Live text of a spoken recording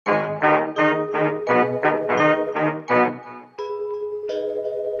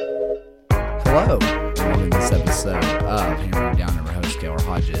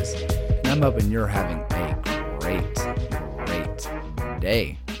Bridges, and I'm hoping you're having a great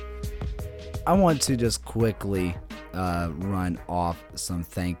day. I want to just quickly run off some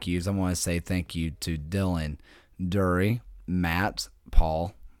thank yous. I want to say thank you to Dylan, Dury, Matt,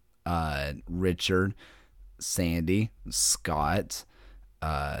 Paul, Richard, Sandy, Scott,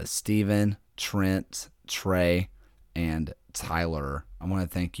 Steven, Trent, Trey, and Tyler. I want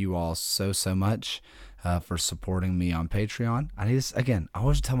to thank you all so much for supporting me on Patreon. I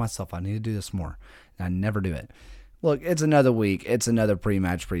always tell myself I need to do this more, and I never do it. Look, it's another week. It's another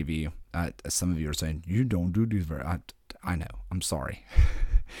pre-match preview. Some of you are saying, you don't do these very... I know. I'm sorry.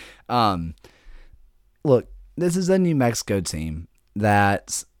 Look, this is a New Mexico team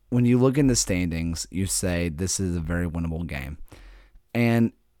that when you look in the standings, you say this is a very winnable game.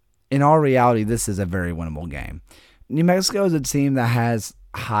 And in all reality, this is a very winnable game. New Mexico is a team that has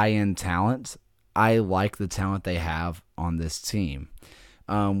high-end talent. I like the talent they have on this team.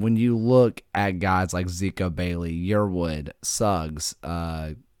 When you look at guys like Zico Bailey, Yearwood, Suggs,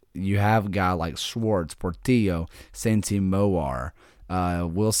 you have a guy like Schwartz, Portillo, Santi Moar,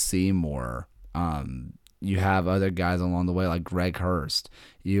 Will Seymour. You have other guys along the way like Greg Hurst.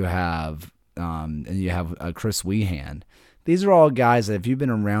 You have Chris Wehan. These are all guys that if you've been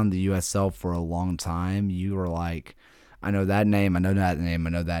around the USL for a long time, you are like, I know that name, I know that name,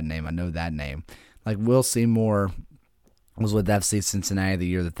 I know that name, I know that name. Like Will Seymour was with FC Cincinnati the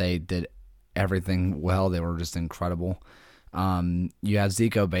year that they did everything well. They were just incredible. You have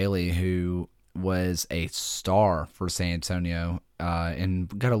Zico Bailey, who was a star for San Antonio and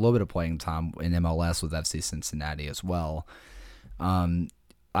got a little bit of playing time in MLS with FC Cincinnati as well.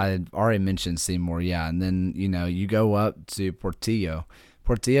 I already mentioned Seymour, yeah. And then, you go up to Portillo.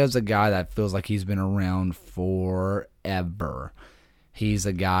 Portillo's a guy that feels like he's been around forever. He's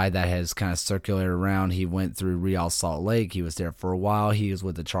a guy that has kind of circulated around. He went through Real Salt Lake. He was there for a while. He was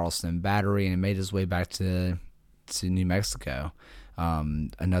with the Charleston Battery and made his way back to New Mexico.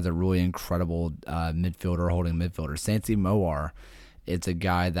 Another really incredible holding midfielder. Santi Moar, it's a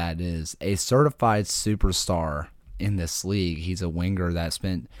guy that is a certified superstar in this league. He's a winger that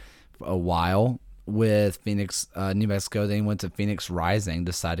spent a while with Phoenix, New Mexico. Then he went to Phoenix Rising,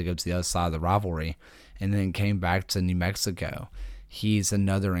 decided to go to the other side of the rivalry, and then came back to New Mexico. He's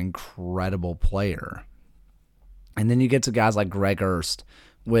another incredible player. And then you get to guys like Greg Hurst,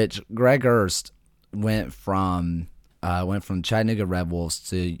 which Greg Hurst went from Chattanooga Red Wolves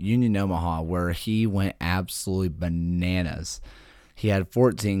to Union Omaha, where he went absolutely bananas. He had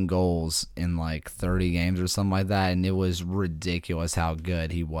 14 goals in like 30 games or something like that, and it was ridiculous how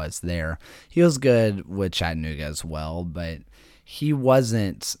good he was there. He was good with Chattanooga as well, but he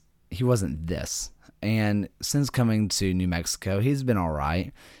wasn't this. And since coming to New Mexico, he's been all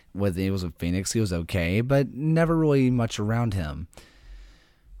right. He was with Phoenix, he was okay, but never really much around him.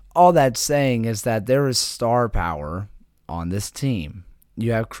 All that's saying is that there is star power on this team.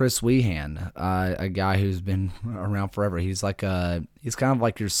 You have Chris Wehan, a guy who's been around forever. He's kind of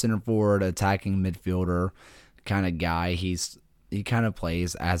like your center forward, attacking midfielder kind of guy. He kind of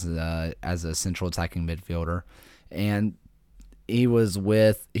plays as a central attacking midfielder, and he was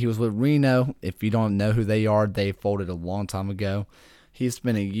with Reno. If you don't know who they are, they folded a long time ago. He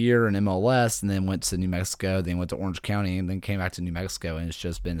spent a year in MLS and then went to New Mexico, then went to Orange County, and then came back to New Mexico, and it's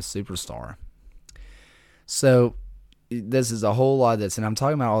just been a superstar. So this is a whole lot of this, and I'm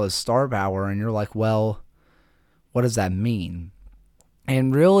talking about all this star power, and you're like, well, what does that mean?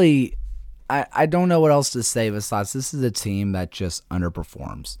 And really, I don't know what else to say besides this is a team that just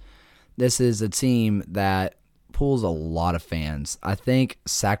underperforms. This is a team that pulls a lot of fans. I think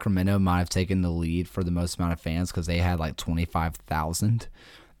Sacramento might have taken the lead for the most amount of fans because they had like 25,000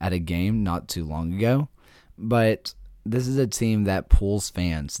 at a game not too long ago. But this is a team that pulls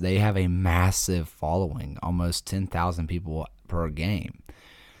fans. They have a massive following, almost 10,000 people per game.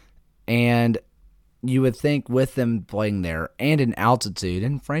 And you would think with them playing there and in altitude,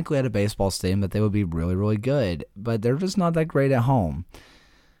 and frankly at a baseball stadium, that they would be really, really good. But they're just not that great at home.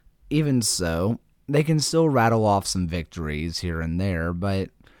 Even so, they can still rattle off some victories here and there, but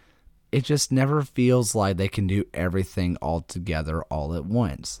it just never feels like they can do everything all together all at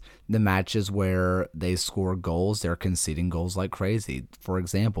once. The matches where they score goals, they're conceding goals like crazy. For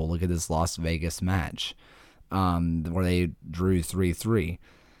example, look at this Las Vegas match where they drew 3-3.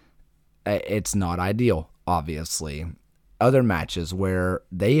 It's not ideal, obviously. Other matches where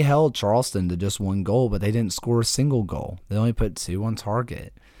they held Charleston to just one goal, but they didn't score a single goal. They only put 2 on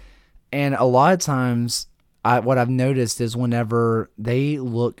target. And a lot of times, what I've noticed is whenever they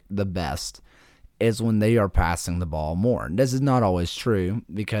look the best is when they are passing the ball more. This is not always true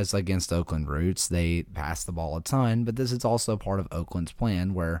because against Oakland Roots, they pass the ball a ton, but this is also part of Oakland's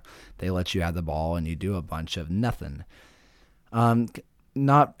plan where they let you have the ball and you do a bunch of nothing. But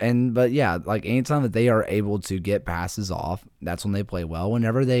yeah, like anytime that they are able to get passes off, that's when they play well.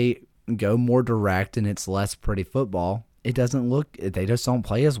 Whenever they go more direct and it's less pretty football, they just don't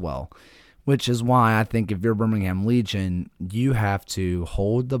play as well. Which is why I think if you're Birmingham Legion, you have to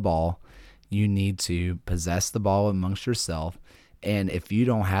hold the ball. You need to possess the ball amongst yourself. And if you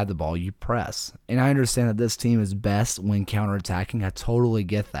don't have the ball, you press. And I understand that this team is best when counterattacking. I totally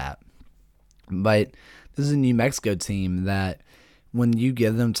get that. But this is a New Mexico team that when you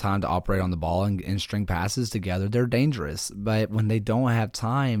give them time to operate on the ball and string passes together, they're dangerous. But when they don't have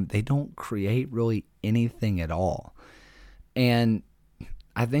time, they don't create really anything at all. And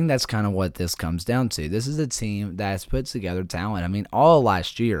I think that's kind of what this comes down to. This is a team that has put together talent. I mean, all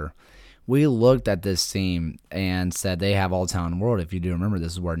last year, we looked at this team and said they have all talent in the world. If you do remember,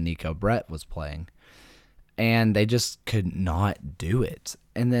 this is where Nico Brett was playing. And they just could not do it.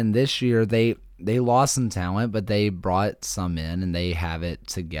 And then this year, they lost some talent, but they brought some in, and they have it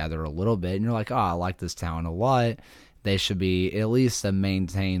together a little bit. And you're like, oh, I like this talent a lot. They should be at least a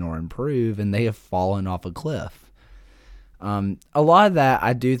maintain or improve, and they have fallen off a cliff. A lot of that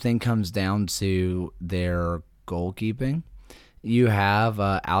I do think comes down to their goalkeeping. You have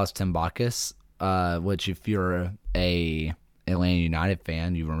Alex Tambakis, which if you're a Atlanta United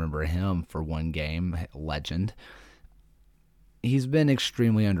fan, you remember him for one game, legend. He's been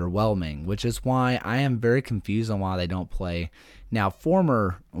extremely underwhelming, which is why I am very confused on why they don't play. Now,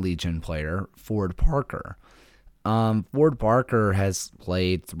 former Legion player Ford Parker. Ford Parker has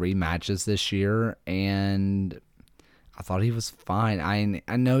played 3 matches this year, and I thought he was fine.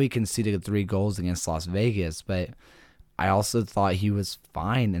 I know he conceded 3 goals against Las Vegas, but I also thought he was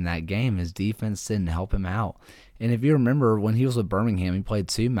fine in that game. His defense didn't help him out. And if you remember, when he was with Birmingham, he played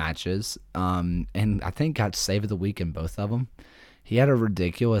 2 matches, and I think got save of the week in both of them. He had a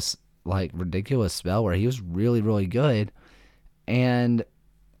ridiculous spell where he was really, really good. And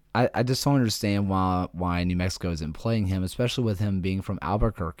I just don't understand why New Mexico isn't playing him, especially with him being from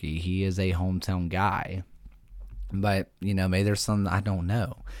Albuquerque. He is a hometown guy. But, maybe there's something I don't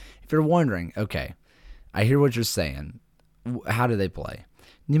know. If you're wondering, okay, I hear what you're saying. How do they play?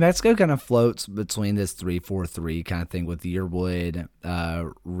 New Mexico kind of floats between this 3-4-3 kind of thing with Yearwood,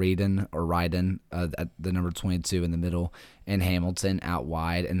 Ryden at the number 22 in the middle, and Hamilton out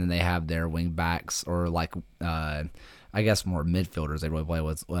wide. And then they have their wing backs or I guess more midfielders they really play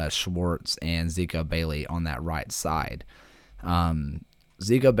with Schwartz and Zico Bailey on that right side.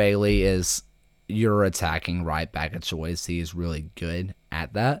 Zico Bailey is your attacking right back of choice. He is really good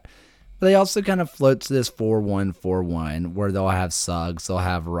at that. But they also kind of float to this 4-1-4-1 where they'll have Suggs, they'll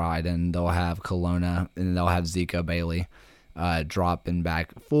have Ryden, they'll have Kelowna, and they'll have Zico Bailey dropping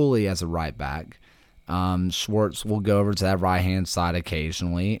back fully as a right back. Schwartz will go over to that right-hand side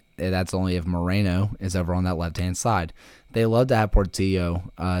occasionally. That's only if Moreno is over on that left-hand side. They love to have Portillo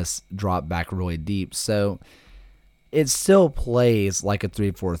drop back really deep. So it still plays like a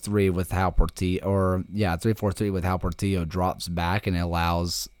 3-4-3 with how 3-4-3 with how Portillo drops back and it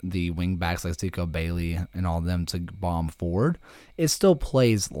allows the wing backs like Zico Bailey and all of them to bomb forward. It still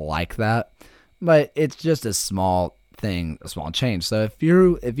plays like that, but it's just a small thing, a small change. So if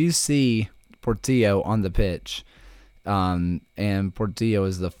you see Portillo on the pitch, and Portillo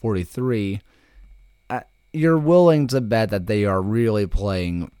is the 43, you're willing to bet that they are really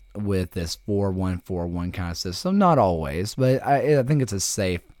playing with this 4-1-4-1 kind of system. Not always, but I think it's a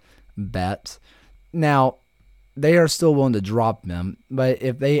safe bet. Now, they are still willing to drop them, but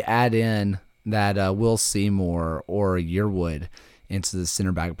if they add in that Will Seymour or Yearwood into the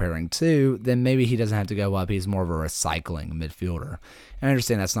center back pairing too, then maybe he doesn't have to go up. He's more of a recycling midfielder. And I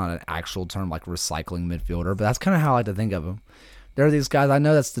understand that's not an actual term like recycling midfielder, but that's kind of how I like to think of him. There are these guys, I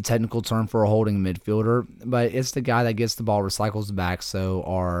know that's the technical term for a holding midfielder, but it's the guy that gets the ball, recycles back,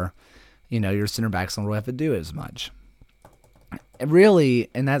 so your center backs don't really have to do as much.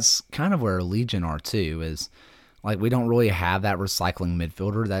 And that's kind of where Legion are too, is like we don't really have that recycling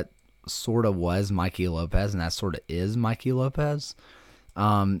midfielder that sort of was Mikey Lopez, and that sort of is Mikey Lopez.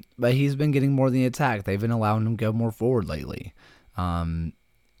 But he's been getting more than the attack. They've been allowing him to go more forward lately.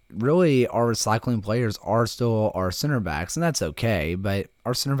 Really, our recycling players are still our center backs, and that's okay, but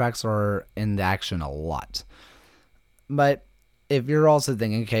our center backs are in the action a lot. But if you're also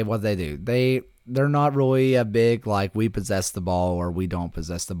thinking, okay, what they do, they're not really a big, like, we possess the ball or we don't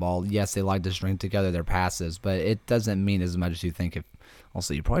possess the ball. Yes, they like to string together their passes, but it doesn't mean as much as you think.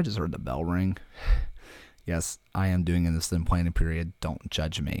 Also, you probably just heard the bell ring. Yes, I am doing in this in planning period. Don't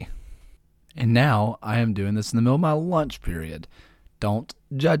judge me. And now I am doing this in the middle of my lunch period. Don't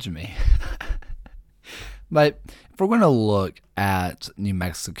judge me. But if we're going to look at New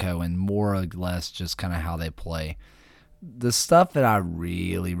Mexico and more or less just kind of how they play, the stuff that I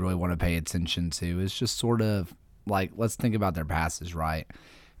really, really want to pay attention to is just sort of like, let's think about their passes, right?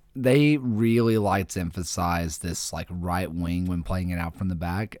 They really like to emphasize this like right wing when playing it out from the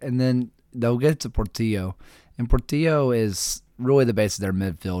back. And then they'll get to Portillo. And Portillo is really the base of their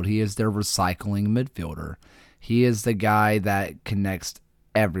midfield. He is their recycling midfielder. He is the guy that connects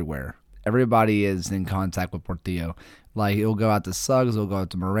everywhere. Everybody is in contact with Portillo. Like, he'll go out to Suggs, he'll go out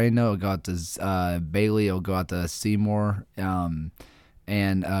to Moreno, he'll go out to Bailey, he'll go out to Seymour, and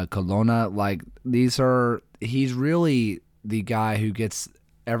Colonna. Like, he's really the guy who gets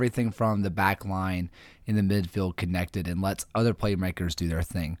everything from the back line in the midfield connected and lets other playmakers do their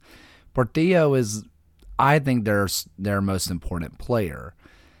thing. Portillo is, I think, their most important player.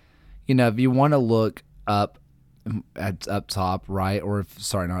 You know, if you want to look up top, right, or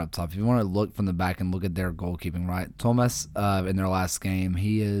not up top. If you want to look from the back and look at their goalkeeping, right, Thomas in their last game,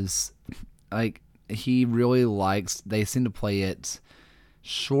 he really likes. They seem to play it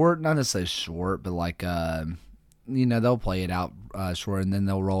short, not necessarily short, but like they'll play it out short and then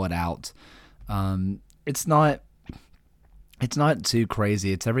they'll roll it out. It's not too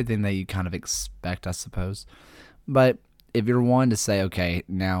crazy. It's everything that you kind of expect, I suppose. But if you're wanting to say, okay,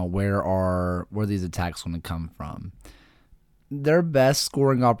 now where these attacks going to come from? Their best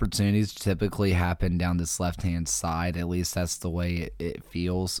scoring opportunities typically happen down this left-hand side. At least that's the way it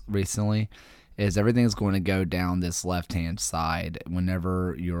feels recently, is everything's going to go down this left-hand side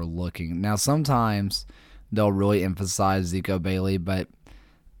whenever you're looking. Now, sometimes they'll really emphasize Zico Bailey, but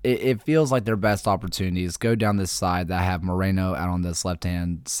it feels like their best opportunities go down this side that have Moreno out on this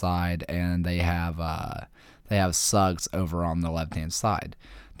left-hand side, and they have Suggs over on the left-hand side.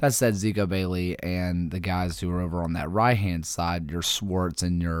 That said, Zico Bailey and the guys who are over on that right-hand side, your Swartz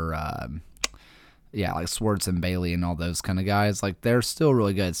and your like Swartz and Bailey and all those kind of guys, like they're still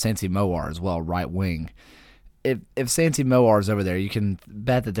really good. Santi Moar as well, right wing. If Santi Moar is over there, you can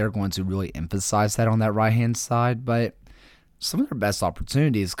bet that they're going to really emphasize that on that right-hand side, but some of their best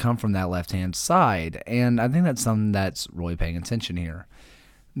opportunities come from that left-hand side, and I think that's something that's really paying attention here.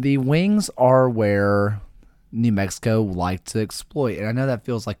 The wings are where New Mexico like to exploit, and I know that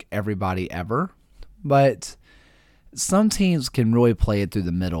feels like everybody ever, but some teams can really play it through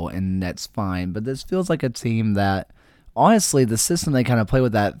the middle, and that's fine, but this feels like a team that, honestly, the system they kind of play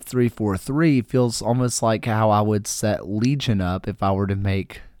with, that 3-4-3, feels almost like how I would set Legion up if I were to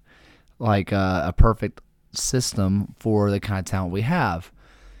make like a perfect system for the kind of talent we have.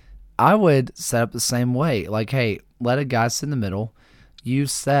 I would set up the same way. Like, hey, let a guy sit in the middle. You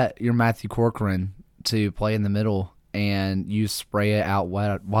set your Matthew Corcoran to play in the middle, and you spray it out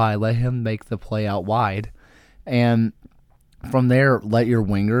wide. Let him make the play out wide. And from there, let your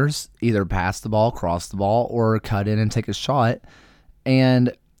wingers either pass the ball, cross the ball, or cut in and take a shot,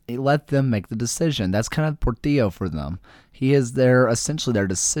 and let them make the decision. That's kind of Portillo for them. He is essentially their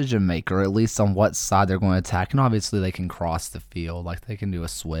decision maker, at least on what side they're going to attack. And obviously they can cross the field, like they can do a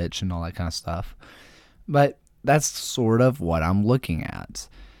switch and all that kind of stuff. But that's sort of what I'm looking at.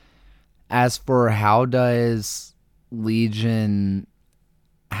 As for how does Legion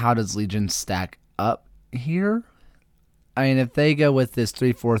stack up here? I mean, if they go with this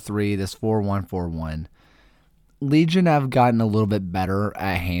 3-4-3, this 4-1-4-1, Legion have gotten a little bit better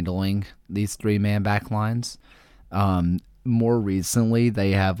at handling these three-man back lines. More recently,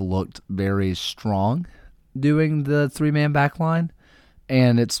 they have looked very strong doing the three-man back line,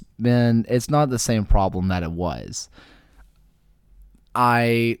 and it's not the same problem that it was.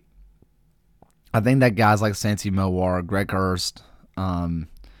 I think that guys like Santi Moar, Greg Hurst, and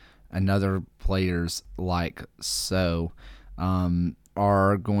other players like so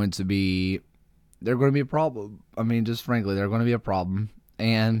are going to be a problem. I mean, just frankly, they're going to be a problem.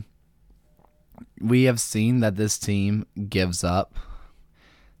 And we have seen that this team gives up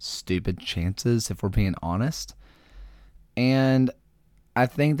stupid chances, if we're being honest. And I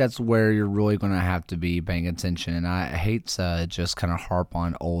think that's where you're really going to have to be paying attention. And I hate to just kind of harp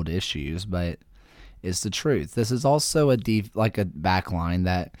on old issues, but it's the truth. This is also a back line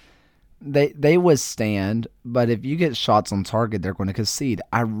that they withstand, but if you get shots on target, they're going to concede.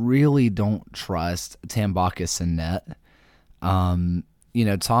 I really don't trust Tambakis in net.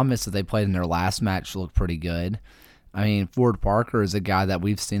 Thomas, that they played in their last match, looked pretty good. I mean, Ford Parker is a guy that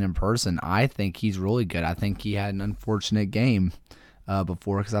we've seen in person. I think he's really good. I think he had an unfortunate game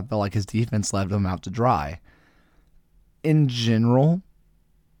before because I felt like his defense left him out to dry. In general,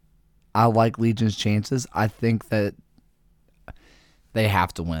 I like Legion's chances. I think that they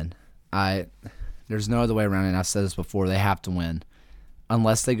have to win. There's no other way around it. And I've said this before. They have to win.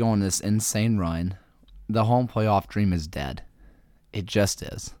 Unless they go on this insane run, the home playoff dream is dead. It just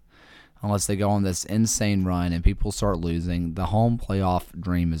is. Unless they go on this insane run and people start losing, the home playoff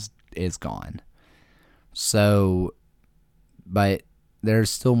dream is gone. So, but there's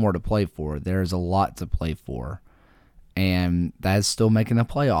still more to play for. There's a lot to play for. And that is still making the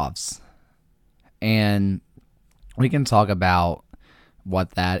playoffs. And we can talk about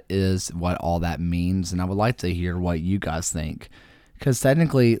what that is, what all that means, and I would like to hear what you guys think. Because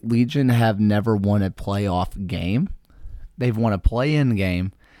technically, Legion have never won a playoff game. They've won a play-in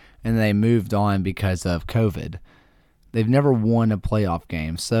game, and they moved on because of COVID. They've never won a playoff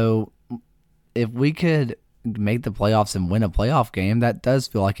game. So if we could make the playoffs and win a playoff game, that does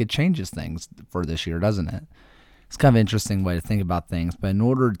feel like it changes things for this year, doesn't it? It's kind of an interesting way to think about things. But in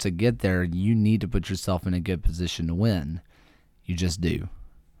order to get there, you need to put yourself in a good position to win. You just do.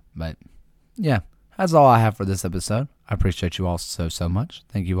 But, yeah, that's all I have for this episode. I appreciate you all so much.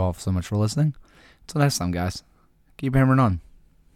 Thank you all so much for listening. Until next time, guys. Keep hammering on.